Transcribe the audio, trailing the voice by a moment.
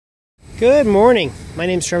Good morning. My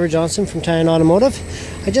name is Trevor Johnson from Titan Automotive.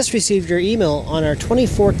 I just received your email on our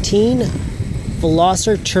 2014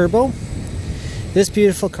 Veloster Turbo. This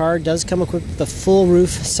beautiful car does come equipped with a full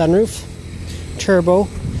roof sunroof, turbo,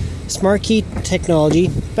 smart key technology,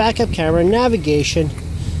 backup camera, navigation,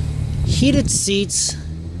 heated seats,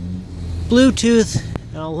 Bluetooth,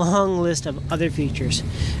 and a long list of other features.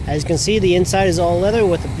 As you can see, the inside is all leather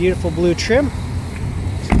with a beautiful blue trim.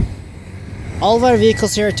 All of our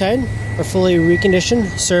vehicles here at Titan are fully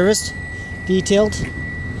reconditioned, serviced, detailed,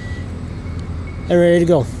 and ready to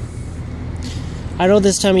go. I know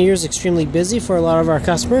this time of year is extremely busy for a lot of our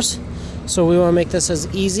customers, so we want to make this as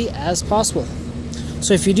easy as possible.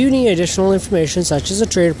 So if you do need additional information such as a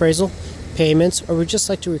trade appraisal, payments, or would just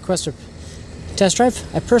like to request a test drive,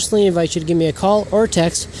 I personally invite you to give me a call or a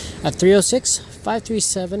text at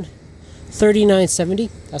 306-537-3970.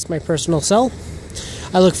 That's my personal cell.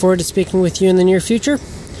 I look forward to speaking with you in the near future.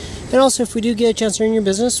 And also, if we do get a chance to earn your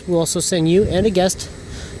business, we'll also send you and a guest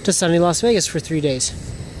to sunny Las Vegas for 3 days.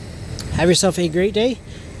 Have yourself a great day.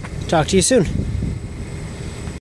 Talk to you soon.